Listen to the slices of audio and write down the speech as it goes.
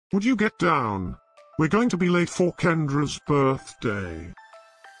Would you get down? We're going to be late for Kendra's birthday.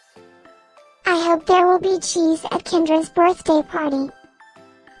 I hope there will be cheese at Kendra's birthday party.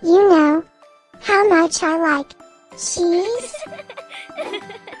 You know how much I like cheese.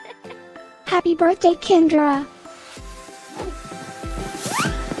 Happy birthday, Kendra!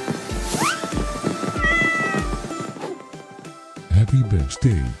 Happy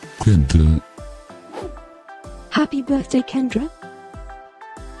birthday, Kendra. Happy birthday, Kendra!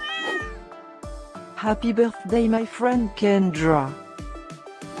 Happy birthday, my friend Kendra.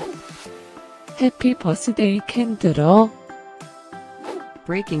 Happy birthday, Kendra!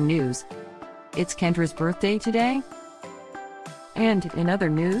 Breaking news. It's Kendra's birthday today? And in other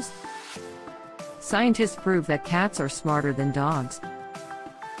news, scientists prove that cats are smarter than dogs.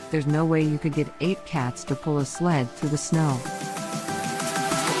 There's no way you could get 8 cats to pull a sled through the snow.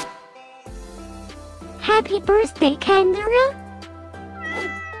 Happy birthday, Kendra!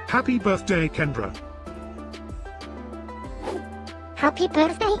 Happy birthday, Kendra. Happy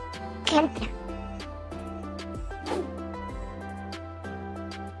birthday, Kendra.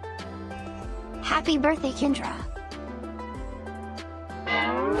 Happy birthday, Kendra.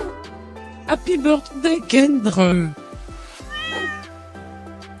 Happy birthday, Kendra!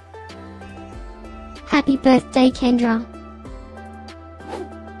 Happy birthday, Kendra.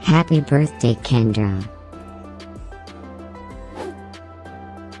 Happy birthday, Kendra.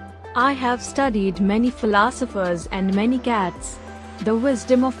 I have studied many philosophers and many cats. The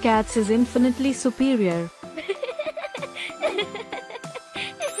wisdom of cats is infinitely superior.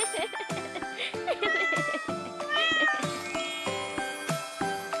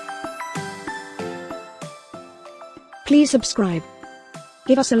 Please subscribe,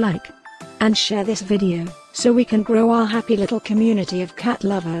 give us a like, and share this video, so we can grow our happy little community of cat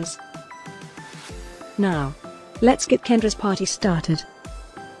lovers. Now, let's get Kendra's party started.